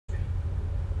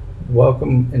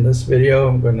Welcome. In this video,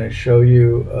 I'm going to show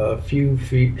you a few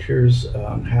features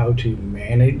on how to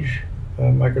manage a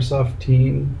Microsoft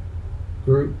Team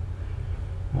group.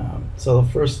 So the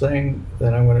first thing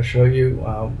that I'm going to show you,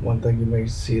 one thing you may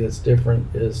see that's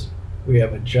different is we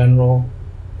have a general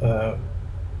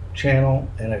channel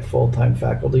and a full-time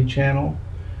faculty channel.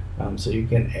 So you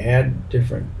can add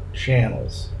different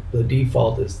channels. The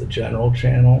default is the general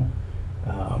channel,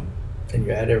 and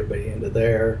you add everybody into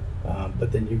there.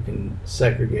 But then you can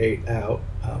segregate out,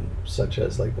 such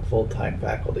as like the full-time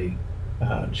faculty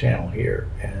channel here.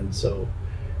 And so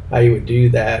how you would do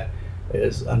that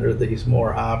is under these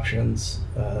more options,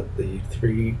 the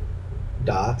three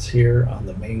dots here on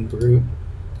the main group,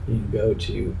 you can go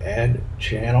to add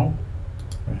channel,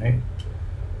 right?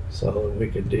 So we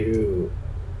could do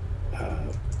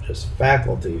just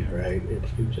faculty, right?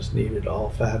 If you just needed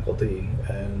all faculty,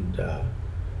 and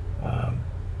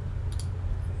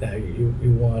now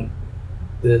you want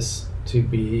this to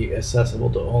be accessible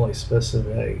to only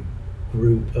specific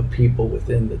group of people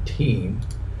within the team,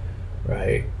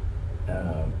 right?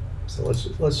 So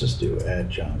let's just do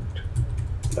adjunct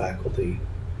faculty.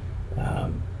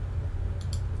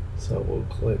 So we'll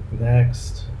click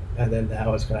next, and then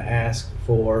now it's going to ask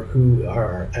for who are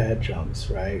our adjuncts,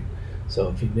 right? So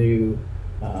if you knew,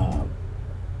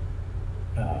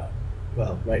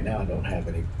 well, right now I don't have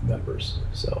any members,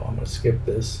 so I'm going to skip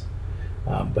this.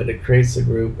 But it creates a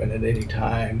group, and at any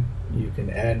time you can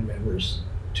add members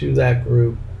to that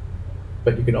group,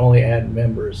 but you can only add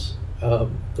members of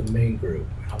the main group.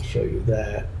 I'll show you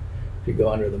that. If you go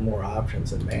under the more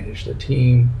options and manage the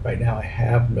team, right now I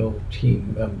have no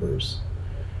team members.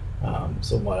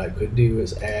 So what I could do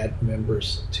is add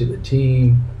members to the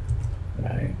team,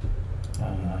 right?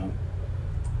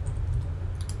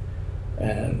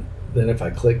 And then if I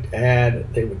clicked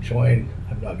add, they would join.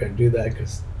 I'm not going to do that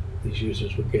because these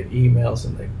users would get emails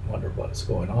and they wonder what's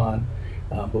going on.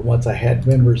 But once I had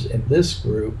members in this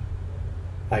group,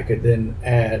 I could then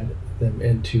add them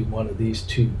into one of these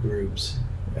two groups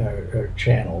or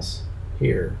channels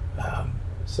here.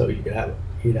 So you'd have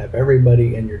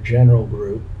everybody in your general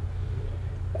group,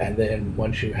 and then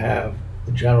once you have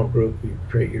the general group, you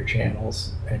create your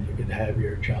channels, and you can have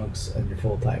your adjuncts and your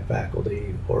full-time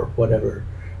faculty or whatever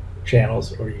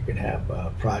channels, or you can have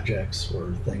projects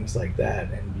or things like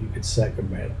that, and you could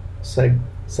segment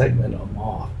them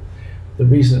off. The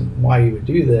reason why you would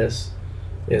do this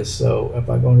is so if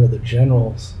I go into the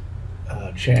general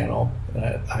channel,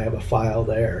 I have a file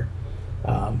there,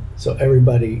 so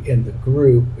everybody in the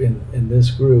group, in this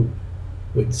group,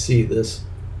 would see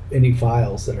any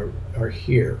files that are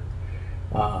here.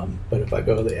 But if I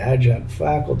go to the adjunct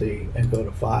faculty and go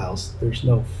to files, there's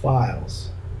no files,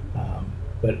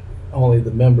 but only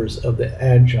the members of the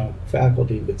adjunct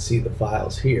faculty would see the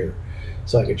files here.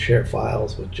 So I could share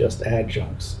files with just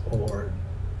adjuncts, or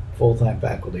full-time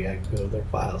faculty, I could go to their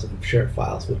files and share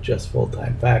files with just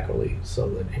full-time faculty, so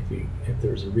that if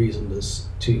there's a reason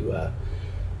to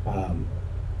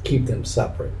keep them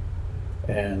separate.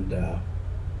 And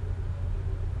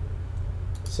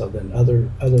so then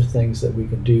other things that we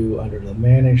can do under the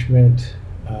management,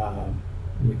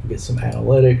 you can get some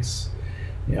analytics,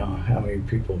 how many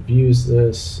people have used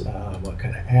this, what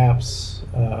kind of apps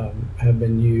have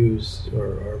been used or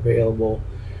are available.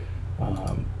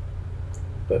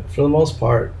 But for the most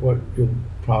part, what you'll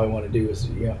probably want to do is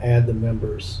add the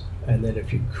members, and then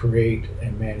if you create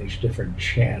and manage different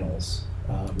channels,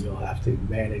 you'll have to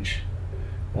manage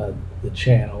the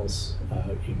channels.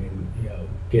 You can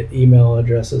get email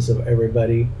addresses of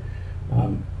everybody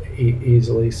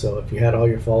easily. So if you had all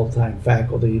your full-time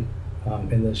faculty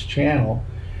in this channel,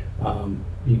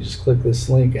 you just click this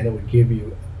link and it would give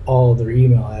you all their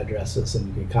email addresses, and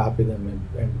you can copy them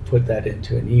and put that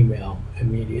into an email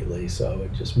immediately. So it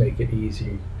would just make it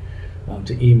easy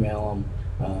to email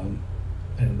them.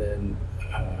 And then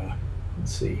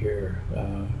let's see here,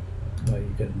 well,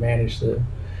 you can manage the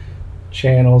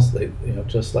channels,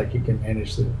 just like you can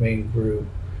manage the main group.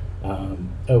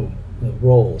 The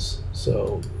roles,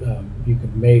 so you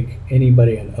can make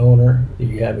anybody an owner.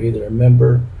 You have either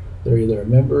they're either a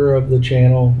member of the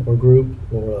channel or group,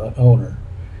 or an owner.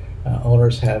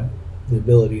 Owners have the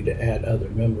ability to add other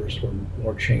members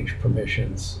or change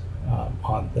permissions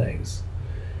on things.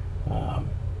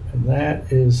 And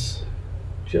that is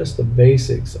just the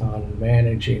basics on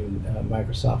managing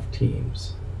Microsoft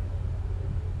Teams.